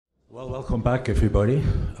Well, welcome back, everybody.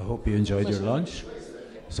 I hope you enjoyed your lunch.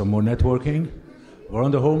 Some more networking. We're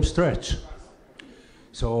on the home stretch.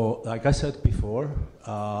 So, like I said before,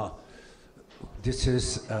 this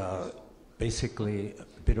is basically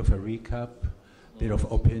a bit of a recap, a bit of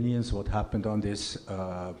opinions, what happened on this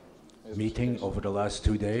meeting over the last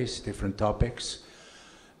 2 days, different topics.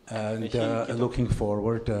 And looking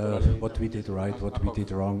forward, what we did right, what we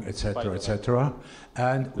did wrong, etc., etc.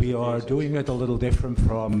 And we are doing it a little different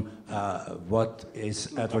from what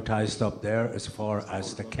is advertised up there as far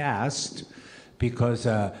as the cast, because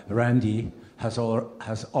Randy has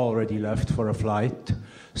already left for a flight,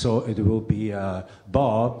 so it will be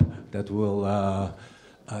Bob that will.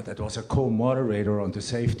 That was a co-moderator on the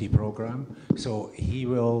safety program, so he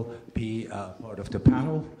will be part of the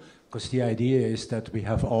panel. Because the idea is that we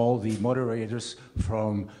have all the moderators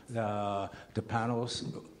from the panels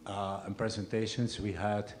and presentations we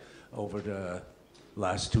had over the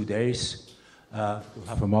last 2 days. We'll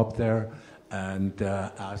have them up there and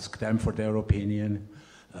ask them for their opinion.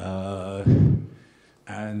 And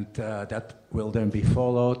that will then be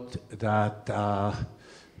followed that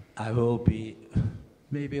I will be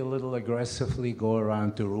maybe a little aggressively go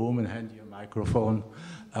around the room and hand you a microphone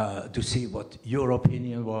to see what your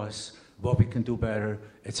opinion was, what we can do better,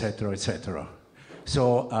 etc., etc.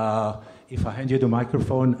 So if I hand you the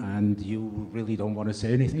microphone and you really don't want to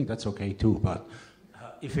say anything, that's okay too. But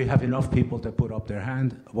if we have enough people to put up their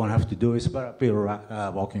hand, what I have to do is be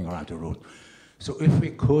walking around the room. So if we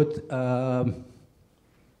could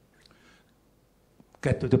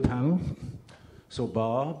get to the panel. So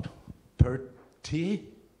Bob, Pertti.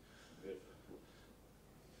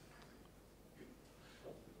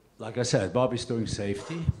 Like I said, Bob is doing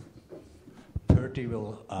safety. Pertti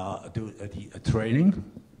will do a training.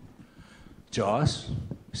 JAWS,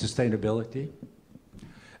 sustainability.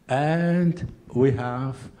 And we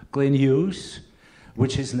have Glenn Hughes,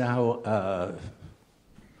 which is now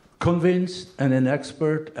convinced and an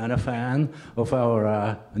expert and a fan of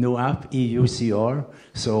our new app, EUCR.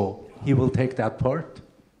 So he will take that part.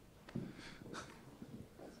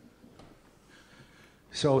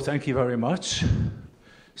 So thank you very much.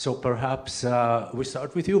 So perhaps we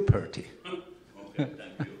start with you, Pertti. Okay,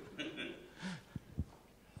 thank you.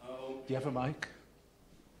 Do you have a mic?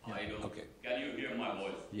 I don't. Okay. Can you hear my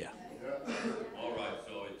voice? Yeah. All right,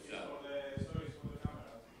 so it's...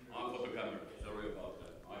 I'm for the camera. Sorry about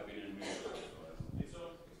that. I've been in meetings.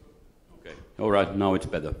 Okay. All right, now it's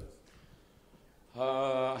better.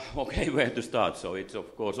 Okay, where to start? So it's,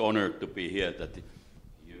 of course, honored to be here that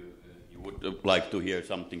you would like to hear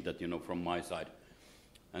something that, from my side.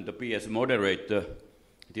 And to be as moderator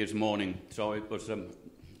this morning, so it was,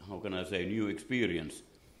 how can I say, new experience.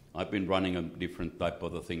 I've been running a different type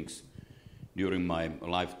of things during my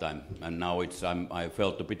lifetime, and now I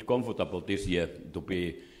felt a bit comfortable this year to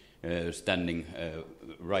be standing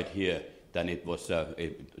right here than it was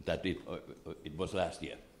it was last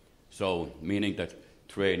year. So meaning that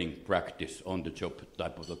training, practice, on the job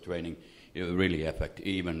type of the training really affect.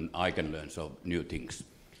 Even I can learn some new things.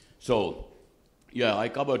 So. Yeah, I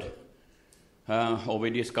covered, or we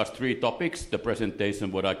discussed 3 topics, the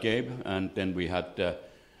presentation what I gave, and then we had,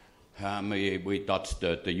 we touched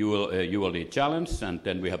the ULD challenge, and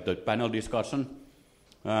then we have the panel discussion,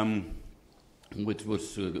 which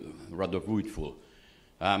was rather fruitful.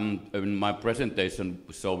 In my presentation,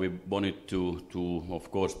 so we wanted to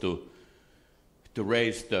of course, to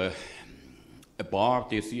raise the bar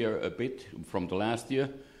this year a bit from the last year.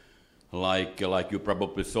 Like you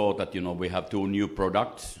probably saw that we have 2 new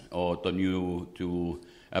products or the new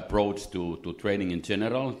approach to training in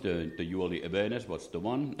general. The ULD awareness was the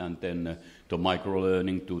one, and then the micro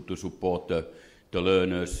learning to support the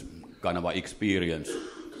learners' kind of experience.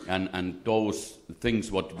 And those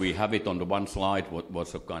things what we have it on the one slide what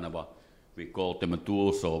was a kind of we call them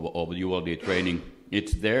tools of ULD training.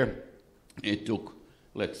 It's there. It took,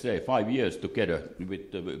 let's say, 5 years together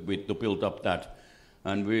with to build up that.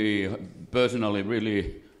 And we personally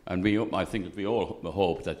really, and I think that we all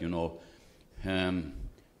hope that,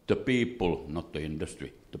 the people, not the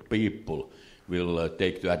industry, the people will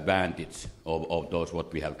take the advantage of those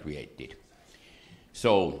what we have created.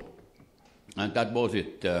 So, and that was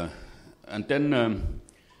it. And then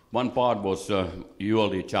one part was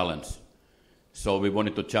ULD challenge. So we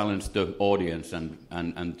wanted to challenge the audience and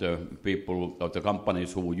the people of the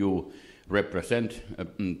companies who you represent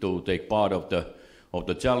to take part of the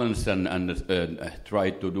challenge and try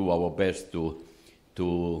to do our best to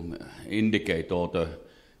indicate all the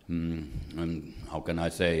how can I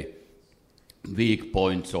say weak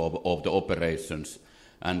points of the operations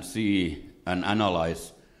and see and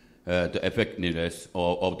analyze the effectiveness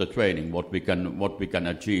of the training, what we can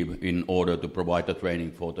achieve in order to provide the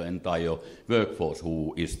training for the entire workforce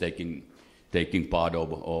who is taking part of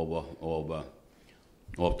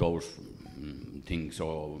those things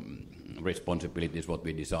or responsibilities what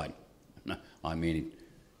we decide. I mean,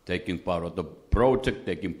 taking part of the project,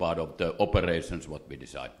 taking part of the operations what we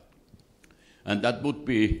decide. And that would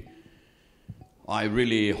be, I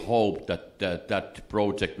really hope that that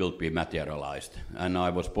project will be materialized. And I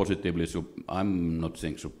was positively, I'm not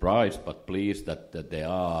saying surprised, but pleased that there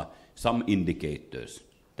are some indicators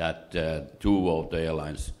that 2 of the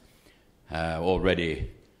airlines have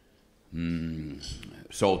already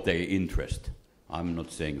showed their interest. I'm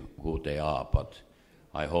not saying who they are, but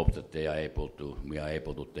I hope that we are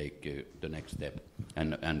able to take the next step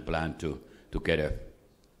and plan together.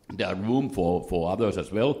 There are room for others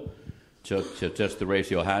as well. Just to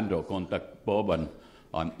raise your hand or contact Bob and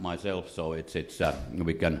myself. So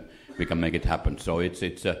we can make it happen. So it's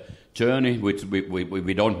a journey which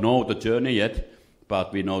we don't know the journey yet,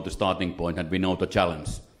 but we know the starting point and we know the challenge.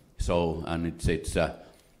 So and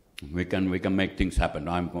we can make things happen.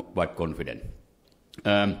 I'm quite confident.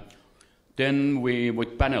 Then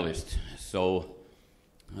with panelists. So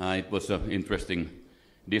it was an interesting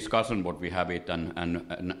discussion what we have it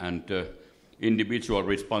and individual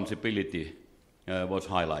responsibility was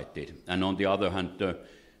highlighted, and on the other hand,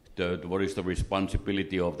 what is the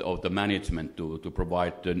responsibility of the management to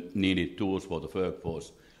provide the needed tools for the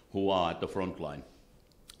workforce who are at the front line,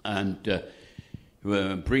 and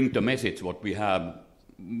bring the message what we have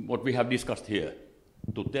discussed here,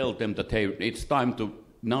 to tell them that hey, it's time to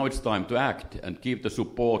act and give the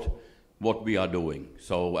support what we are doing.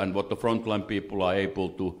 So and what the frontline people are able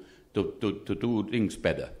to do things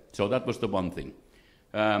better. So that was the one thing.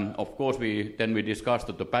 Of course, we discussed,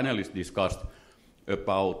 the panelists discussed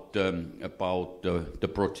about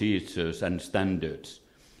the procedures and standards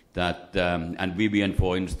that, and Vivian,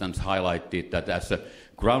 for instance, highlighted that as a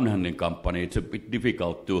ground handling company, it's a bit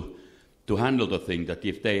difficult to handle the thing that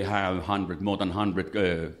if they have more than 100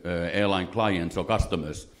 airline clients or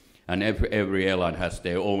customers, and every airline has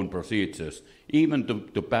their own procedures, even to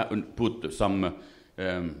put some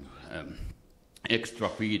extra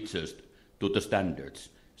features to the standards.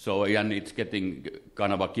 So and it's getting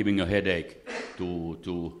kind of giving a headache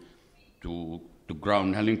to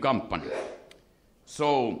ground handling company.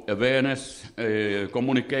 So awareness,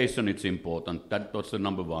 communication, it's important. That was the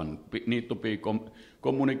number one. Need to be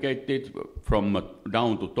communicated from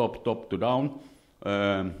down to top to down.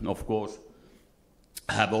 Of course,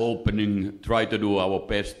 have opening. Try to do our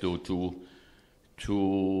best to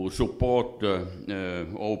support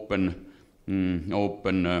open.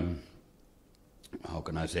 How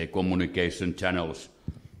can I say, communication channels,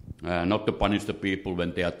 not to punish the people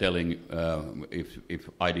when they are telling if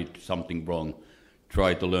I did something wrong.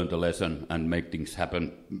 Try to learn the lesson and make things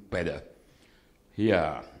happen better.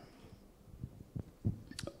 Yeah.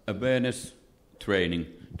 Awareness,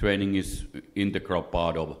 training is integral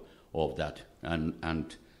part of that,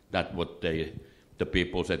 and that what the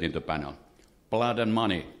people said in the panel. Blood and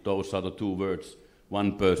money, those are the 2 words.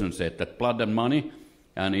 One person said that blood and money,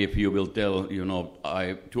 and if you will tell,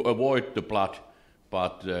 to avoid the blood,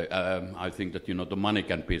 but I think that, the money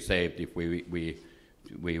can be saved if we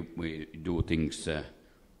do things a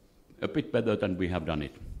bit better than we have done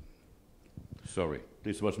it. Sorry,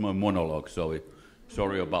 this was my monologue, so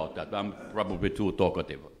sorry about that. I'm probably too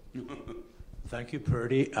talkative. Thank you,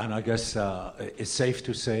 Pertti, and I guess it's safe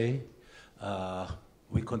to say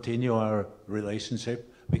we continue our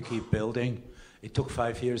relationship, we keep building. It took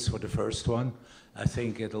 5 years for the first one. I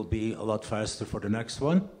think it'll be a lot faster for the next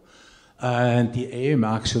one. And the aim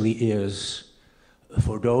actually is,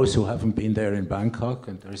 for those who haven't been there in Bangkok,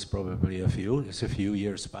 and there's probably it's a few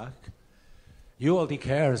years back, ULD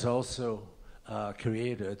Care has also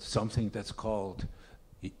created something that's called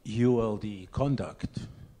ULD Conduct.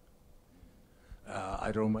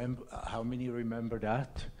 I don't remember, how many remember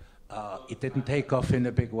that? It didn't take off in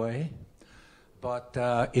a big way. But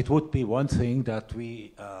it would be one thing that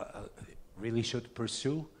we really should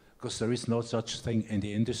pursue, because there is no such thing in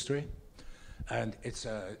the industry. And it's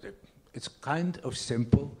kind of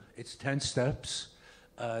simple. It's 10 steps.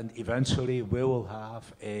 And eventually we will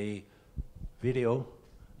have a video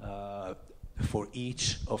for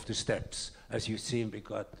each of the steps. As you've seen, we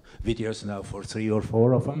got videos now for 3 or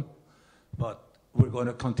 4 of them. But we're going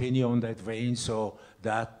to continue on that vein so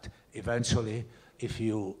that eventually, if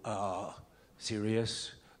you are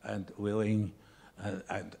serious and willing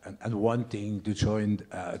and wanting to join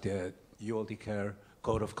the ULD Care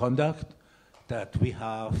Code of Conduct, that we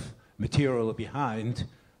have material behind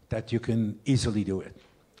that you can easily do it.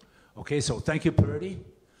 Okay, so thank you, Purdy.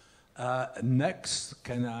 Next,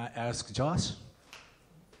 can I ask Josh?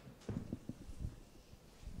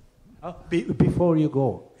 Oh, before you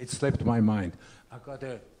go, it slipped my mind. I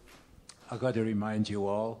gotta remind you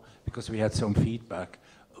all, because we had some feedback,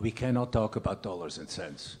 we cannot talk about dollars and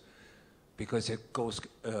cents, because it goes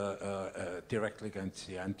directly against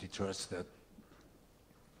the antitrust that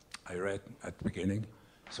I read at the beginning.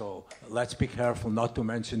 So let's be careful not to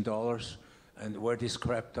mention dollars. And where this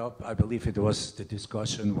crept up, I believe it was the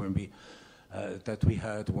discussion when that we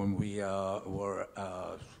had when we were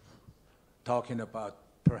talking about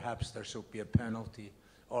perhaps there should be a penalty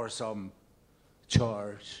or some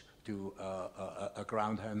charge to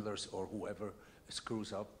ground handlers or whoever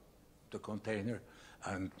screws up the container.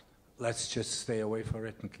 And let's just stay away from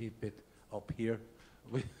it and keep it up here.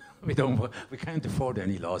 We can't afford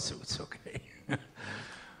any lawsuits, okay?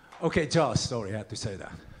 Okay, Josh, sorry, I had to say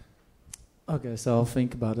that. Okay, so I'll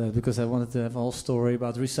think about that because I wanted to have a whole story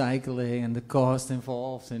about recycling and the cost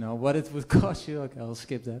involved, you know, what it would cost you. Okay, I'll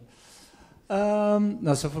skip that.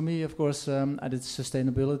 No, so for me, of course, I did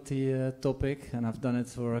sustainability topic, and I've done it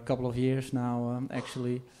for a couple of years now,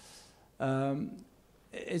 actually.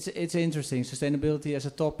 It's interesting, sustainability as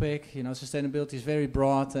a topic, you know, sustainability is very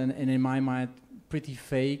broad and in my mind, pretty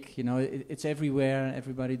fake, you know, it's everywhere,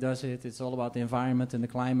 everybody does it, it's all about the environment and the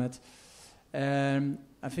climate.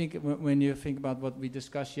 I think when you think about what we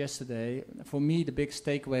discussed yesterday, for me the big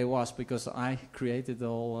takeaway was, because I created the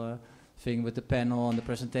whole thing with the panel and the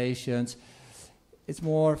presentations, it's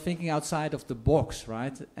more thinking outside of the box,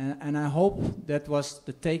 right? And I hope that was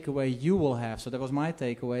the takeaway you will have. So that was my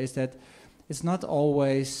takeaway, is that it's not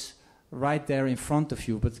always right there in front of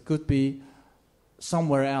you, but it could be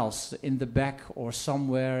somewhere else, in the back or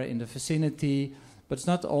somewhere in the vicinity, but it's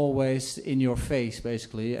not always in your face,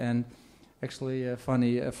 basically. And actually,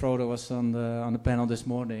 funny, Frodo was on the panel this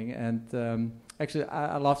morning, and actually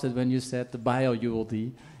I loved it when you said the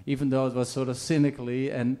bio-ULD, even though it was sort of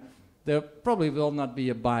cynically, and there probably will not be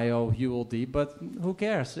a bio-ULD, but who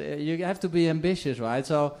cares? You have to be ambitious, right?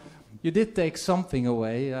 So you did take something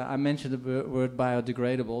away. I mentioned the word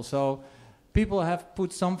biodegradable, so people have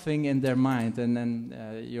put something in their mind, and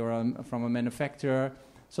then you're from a manufacturer,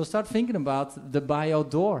 so start thinking about the bio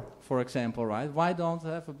door, for example, right? Why don't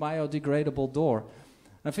have a biodegradable door?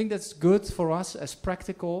 I think that's good for us as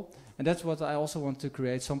practical, and that's what I also want to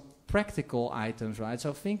create, some practical items, right?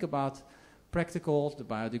 So think about practical, the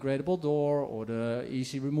biodegradable door or the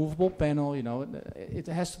easy removable panel, you know, it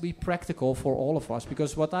has to be practical for all of us,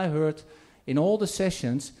 because what I heard in all the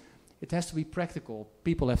sessions, it has to be practical.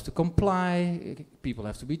 People have to comply, people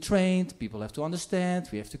have to be trained, people have to understand,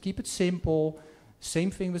 we have to keep it simple.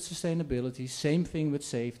 Same thing with sustainability, same thing with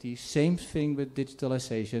safety, same thing with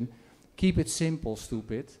digitalization. Keep it simple,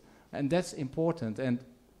 stupid. And that's important. And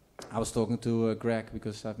I was talking to Greg,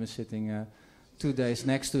 because I've been sitting 2 days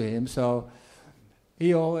next to him. So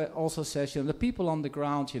he also says, you know, the people on the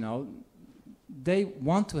ground, you know, they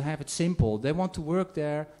want to have it simple. They want to work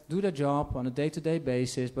there, do their job on a day-to-day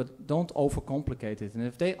basis, but don't overcomplicate it. And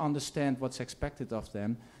if they understand what's expected of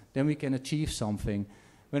them, then we can achieve something.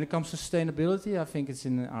 When it comes to sustainability, I think it's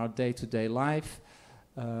in our day-to-day life.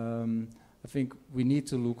 I think we need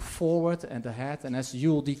to look forward and ahead. And as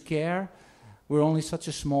ULD Care, we're only such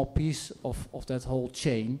a small piece of that whole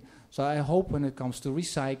chain. So I hope when it comes to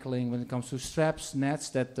recycling, when it comes to straps, nets,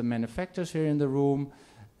 that the manufacturers here in the room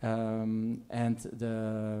and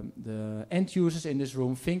the end users in this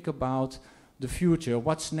room think about the future.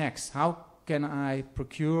 What's next? How can I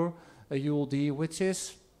procure a ULD which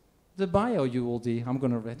is the bio-ULD? I'm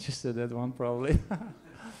going to register that one probably.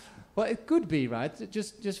 Well, it could be, right?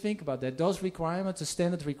 Just think about that. Those requirements, the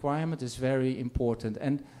standard requirement is very important.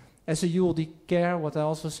 And as a ULD Care, what I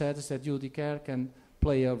also said is that ULD Care can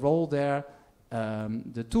play a role there.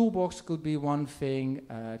 The toolbox could be one thing.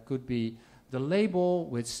 It could be the label,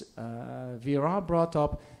 which VRR brought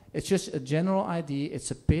up. It's just a general idea.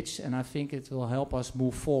 It's a pitch, and I think it will help us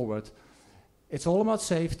move forward. It's all about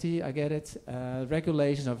safety, I get it.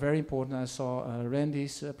 Regulations are very important. I saw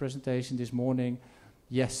Randy's presentation this morning.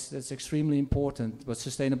 Yes, that's extremely important, but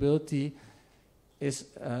sustainability is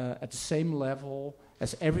at the same level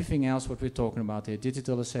as everything else what we're talking about here.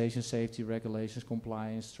 Digitalization, safety, regulations,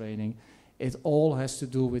 compliance, training. It all has to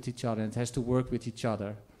do with each other, and it has to work with each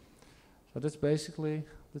other. So that's basically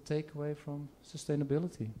the takeaway from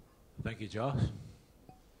sustainability. Thank you, Josh.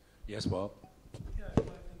 Yes, Bob?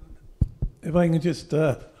 If I can just,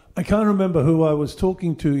 I can't remember who I was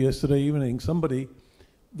talking to yesterday evening. Somebody,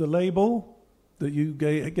 the label that you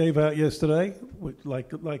gave out yesterday, which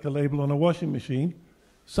like a label on a washing machine.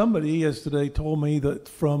 Somebody yesterday told me that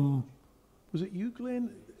from, was it you, Glenn?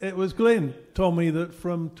 it was Glenn told me that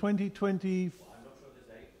from 2020.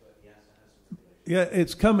 Yeah,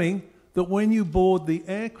 it's coming, that when you board the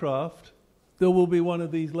aircraft, there will be one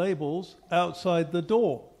of these labels outside the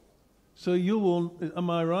door. So you will, am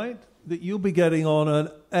I right, that you'll be getting on an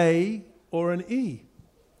A or an E.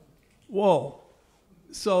 Whoa.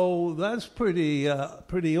 So that's pretty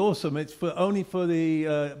awesome. It's only for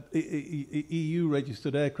the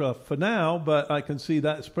EU-registered aircraft for now, but I can see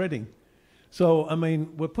that spreading. So, I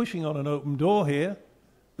mean, we're pushing on an open door here,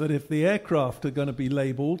 that if the aircraft are going to be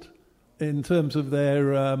labelled in terms of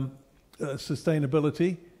their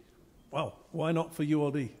sustainability, well, why not for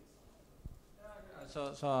ULD?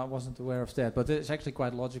 So I wasn't aware of that, but it's actually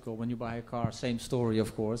quite logical when you buy a car. Same story,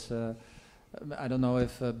 of course. I don't know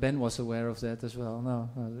if Ben was aware of that as well. No,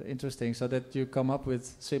 interesting. So that you come up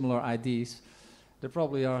with similar IDs. There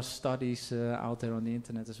probably are studies out there on the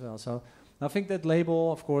internet as well. So I think that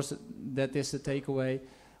label, of course, that is the takeaway.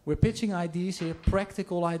 We're pitching IDs here,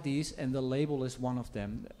 practical IDs, and the label is one of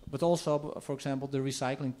them. But also, for example, the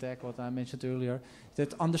recycling tag, what I mentioned earlier,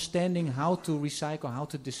 that understanding how to recycle, how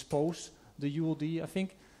to dispose the ULD, I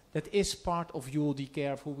think that is part of ULD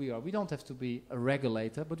Care of who we are. We don't have to be a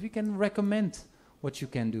regulator, but we can recommend what you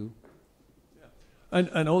can do. Yeah.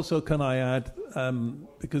 And also, can I add,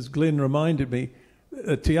 because Glenn reminded me,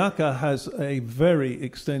 Tiaka has a very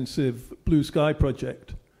extensive Blue Sky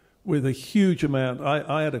project with a huge amount.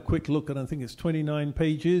 I had a quick look, and I think it's 29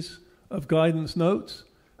 pages of guidance notes.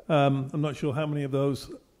 I'm not sure how many of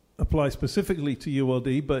those apply specifically to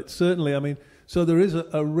ULD, but certainly, I mean, so there is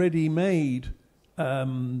a ready-made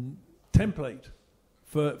template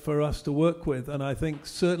for us to work with, and I think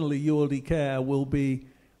certainly ULD Care will be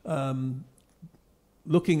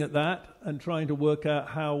looking at that and trying to work out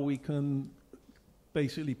how we can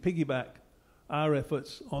basically piggyback our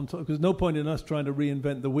efforts on top, because no point in us trying to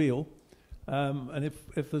reinvent the wheel, and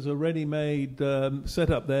if there's a ready-made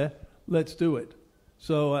setup there, let's do it.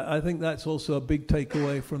 So I think that's also a big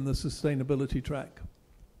takeaway from the sustainability track.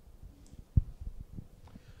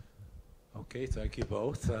 Okay, thank you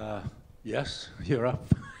both. Yes, you're up.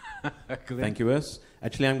 Thank you, Urs.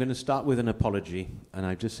 Actually, I'm going to start with an apology, and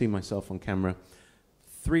I just see myself on camera.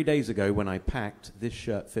 3 days ago, when I packed, this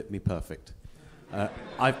shirt fit me perfect.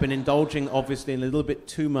 I've been indulging, obviously, in a little bit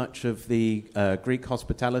too much of the Greek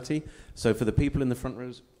hospitality. So for the people in the front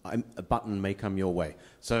rows, a button may come your way.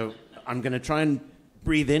 So I'm going to try and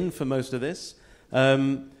breathe in for most of this.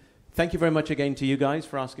 Thank you very much again to you guys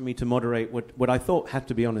for asking me to moderate what I thought had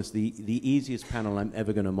to be honest, the easiest panel I'm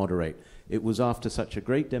ever going to moderate. It was after such a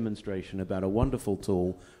great demonstration about a wonderful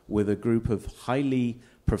tool with a group of highly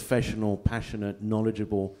professional, passionate,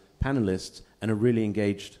 knowledgeable panelists and a really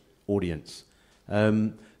engaged audience.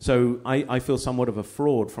 So I feel somewhat of a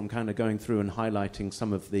fraud from kind of going through and highlighting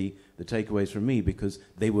some of the takeaways from me, because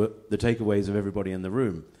they were the takeaways of everybody in the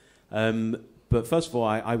room. But first of all,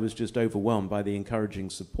 I was just overwhelmed by the encouraging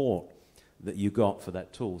support that you got for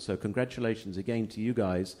that tool. So congratulations again to you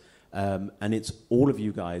guys. And it's all of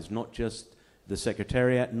you guys, not just the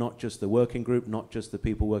Secretariat, not just the working group, not just the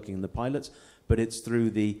people working in the pilots, but it's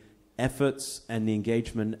through the efforts and the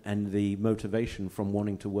engagement and the motivation from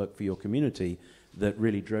wanting to work for your community that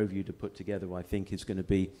really drove you to put together what I think is going to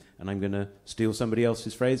be, and I'm going to steal somebody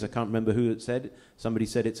else's phrase, I can't remember who it said, somebody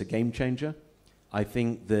said it's a game changer. I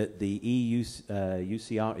think that the EU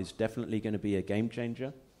UCR is definitely going to be a game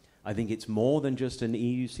changer. I think it's more than just an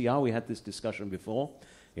EU UCR. We had this discussion before.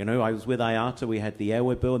 You know, I was with IATA, we had the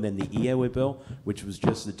Airway Bill and then the e-Airway Bill, which was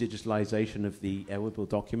just the digitalization of the Airway Bill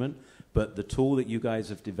document. But the tool that you guys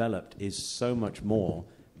have developed is so much more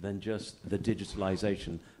than just the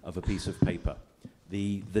digitalization of a piece of paper.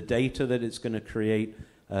 The data that it's going to create,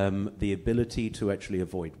 the ability to actually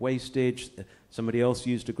avoid wastage. Somebody else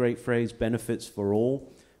used a great phrase, benefits for all.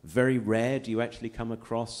 Very rare do you actually come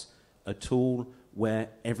across a tool where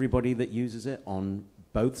everybody that uses it on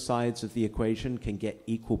both sides of the equation can get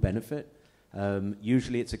equal benefit.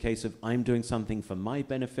 Usually it's a case of I'm doing something for my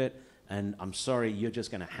benefit and I'm sorry, you're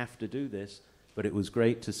just going to have to do this. But it was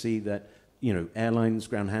great to see that, you know, airlines,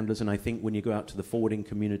 ground handlers, and I think when you go out to the forwarding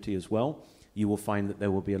community as well, you will find that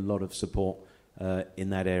there will be a lot of support in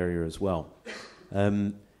that area as well.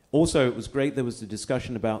 Also, it was great there was the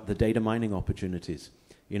discussion about the data mining opportunities.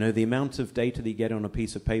 You know, the amount of data that you get on a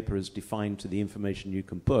piece of paper is defined to the information you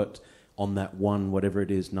can put on that one, whatever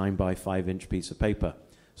it is, 9 by 5 inch piece of paper.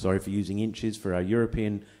 Sorry for using inches. For our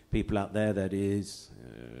European people out there, that is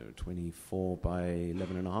 24 by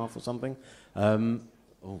 11 and a half or something.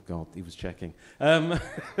 Oh, God, he was checking. So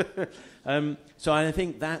I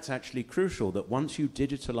think that's actually crucial, that once you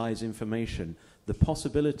digitalize information, the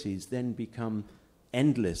possibilities then become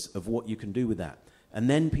endless of what you can do with that. And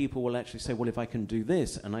then people will actually say, well, if I can do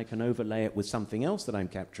this and I can overlay it with something else that I'm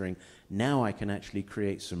capturing, now I can actually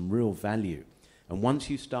create some real value. And once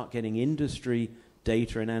you start getting industry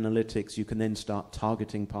data and analytics, you can then start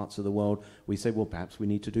targeting parts of the world. We say, well, perhaps we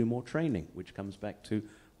need to do more training, which comes back to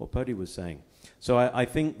what Purdy was saying. So I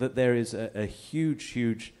think that there is a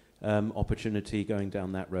huge opportunity going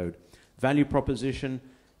down that road. Value proposition,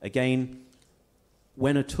 again,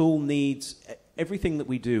 when a tool needs everything that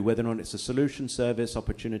we do, whether or not it's a solution, service,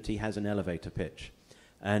 opportunity, has an elevator pitch.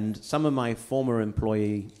 And some of my former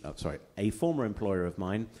a former employer of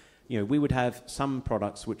mine, we would have some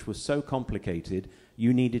products which were so complicated,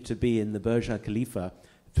 you needed to be in the Burj Khalifa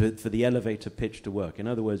for the elevator pitch to work. In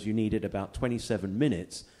other words, you needed about 27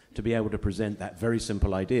 minutes to be able to present that very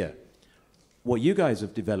simple idea. What you guys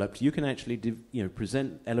have developed, you can actually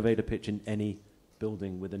present elevator pitch in any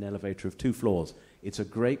building with an elevator of 2 floors. It's a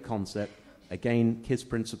great concept. Again, KISS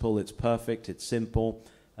principle, it's perfect, it's simple,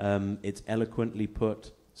 it's eloquently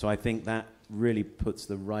put. So I think that really puts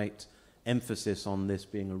the right emphasis on this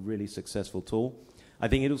being a really successful tool. I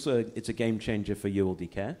think it's a game changer for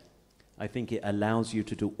ULD Care. I think it allows you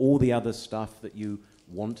to do all the other stuff that you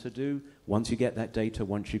want to do. Once you get that data,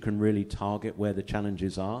 once you can really target where the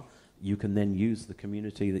challenges are, you can then use the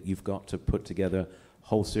community that you've got to put together a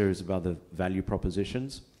whole series of other value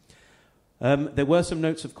propositions. There were some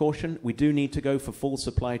notes of caution. We do need to go for full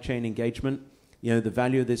supply chain engagement. The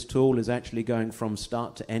value of this tool is actually going from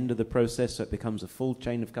start to end of the process, so it becomes a full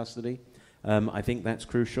chain of custody. I think that's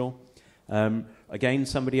crucial. Again,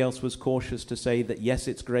 somebody else was cautious to say that, yes,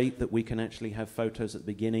 it's great that we can actually have photos at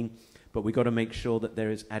the beginning, but we've got to make sure that there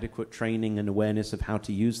is adequate training and awareness of how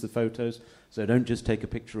to use the photos. So don't just take a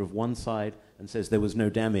picture of one side and says there was no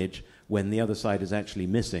damage when the other side is actually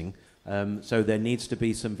missing. So there needs to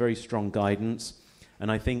be some very strong guidance.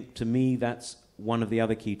 And I think, to me, that's one of the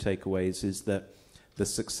other key takeaways, is that the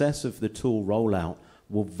success of the tool rollout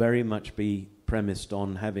will very much be premised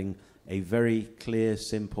on having a very clear,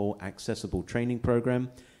 simple, accessible training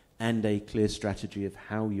program and a clear strategy of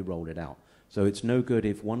how you roll it out. So it's no good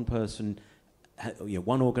if one person,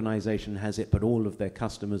 one organization has it, but all of their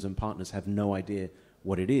customers and partners have no idea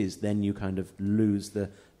what it is. Then you kind of lose the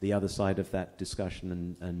other side of that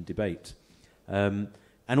discussion and debate. And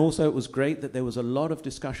also, it was great that there was a lot of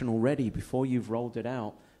discussion already before you've rolled it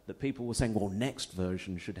out, that people were saying, well, next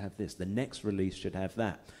version should have this, the next release should have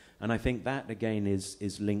that. And I think that, again,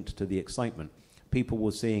 is linked to the excitement. People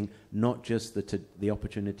were seeing not just the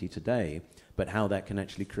opportunity today, but how that can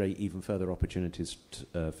actually create even further opportunities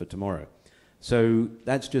for tomorrow. So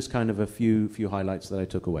that's just kind of a few highlights that I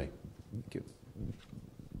took away. Thank you.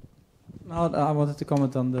 Now, I wanted to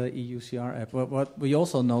comment on the EUCR app. What we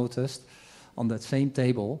also noticed on that same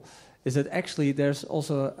table is that actually there's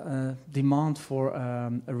also a demand for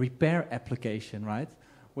a repair application, right?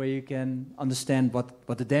 Where you can understand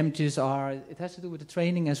what the damages are. It has to do with the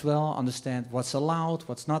training as well, understand what's allowed,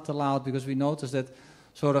 what's not allowed, because we noticed that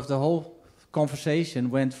sort of the whole conversation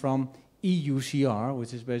went from EUCR,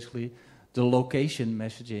 which is basically the location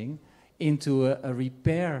messaging, into a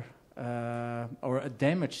repair or a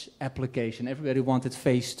damage application. Everybody wanted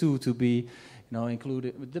phase 2 to be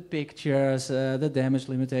included with the pictures, the damage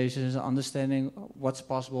limitations, understanding what's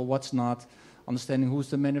possible, what's not, understanding who's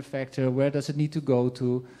the manufacturer, where does it need to go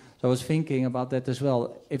to. So I was thinking about that as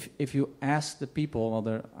well. If you ask the people,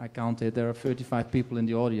 well, I counted, there are 35 people in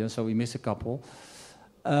the audience, so we missed a couple.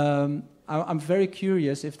 I'm very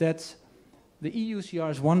curious if that's, the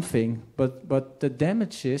EUCR is one thing, but the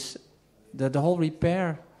damages, the whole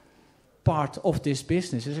repair part of this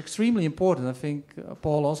business is extremely important. I think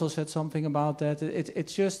Paul also said something about that. It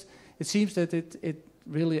seems that it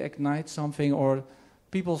really ignites something, or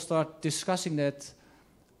people start discussing that.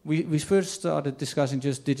 We first started discussing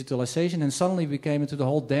just digitalization, and suddenly we came into the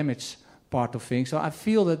whole damage part of things. So I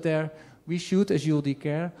feel that we should, as ULD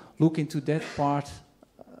Care, look into that part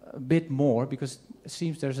a bit more, because it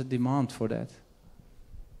seems there's a demand for that.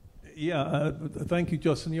 Yeah, thank you,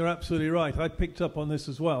 Justin. You're absolutely right. I picked up on this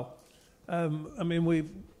as well. I mean,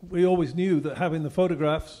 we always knew that having the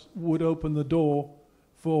photographs would open the door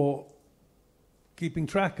for keeping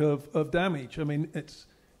track of damage. I mean,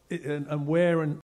 and where and